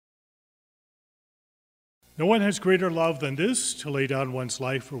No one has greater love than this, to lay down one's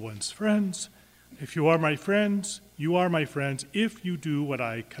life for one's friends. If you are my friends, you are my friends if you do what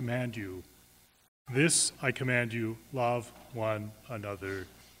I command you. This I command you, love one another.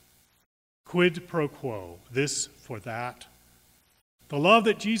 Quid pro quo, this for that. The love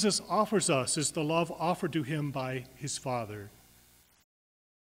that Jesus offers us is the love offered to him by his Father.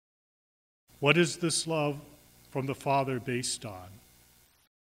 What is this love from the Father based on?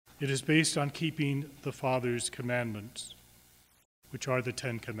 It is based on keeping the Father's commandments, which are the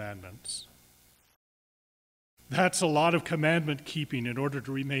 10 Commandments. That's a lot of commandment keeping in order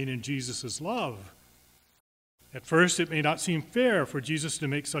to remain in Jesus' love. At first, it may not seem fair for Jesus to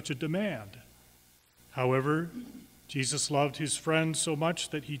make such a demand. However, Jesus loved his friends so much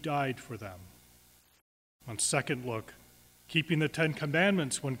that he died for them. On second look, keeping the 10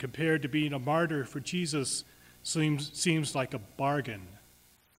 Commandments when compared to being a martyr for Jesus seems like a bargain.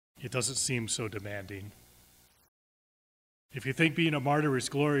 It doesn't seem so demanding. If you think being a martyr is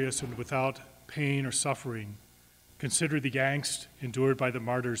glorious and without pain or suffering, consider the angst endured by the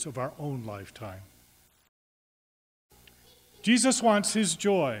martyrs of our own lifetime. Jesus wants his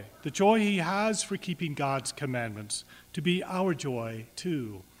joy, the joy he has for keeping God's commandments, to be our joy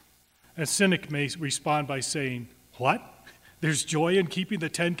too. A cynic may respond by saying, "What? There's joy in keeping the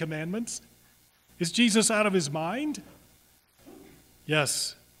 10 Commandments? Is Jesus out of his mind?"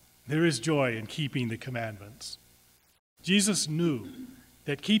 Yes, there is joy in keeping the commandments. Jesus knew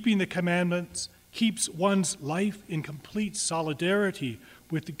that keeping the commandments keeps one's life in complete solidarity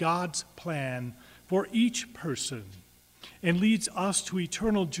with God's plan for each person and leads us to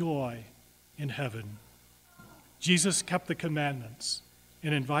eternal joy in heaven. Jesus kept the commandments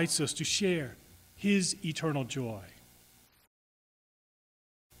and invites us to share his eternal joy.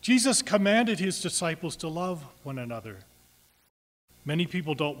 Jesus commanded his disciples to love one another. Many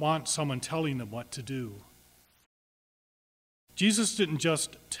people don't want someone telling them what to do. Jesus didn't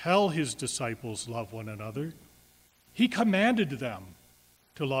just tell his disciples love one another. He commanded them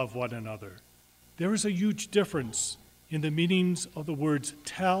to love one another. There is a huge difference in the meanings of the words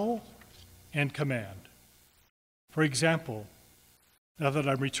tell and command. For example, now that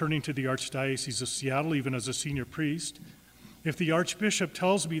I'm returning to the Archdiocese of Seattle, even as a senior priest, if the Archbishop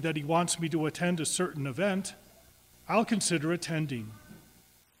tells me that he wants me to attend a certain event, I'll consider attending.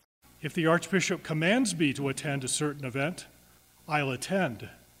 If the Archbishop commands me to attend a certain event, I'll attend.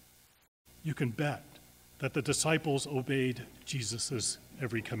 You can bet that the disciples obeyed Jesus'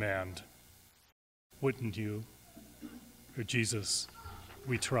 every command. Wouldn't you? For Jesus,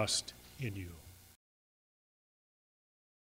 we trust in you.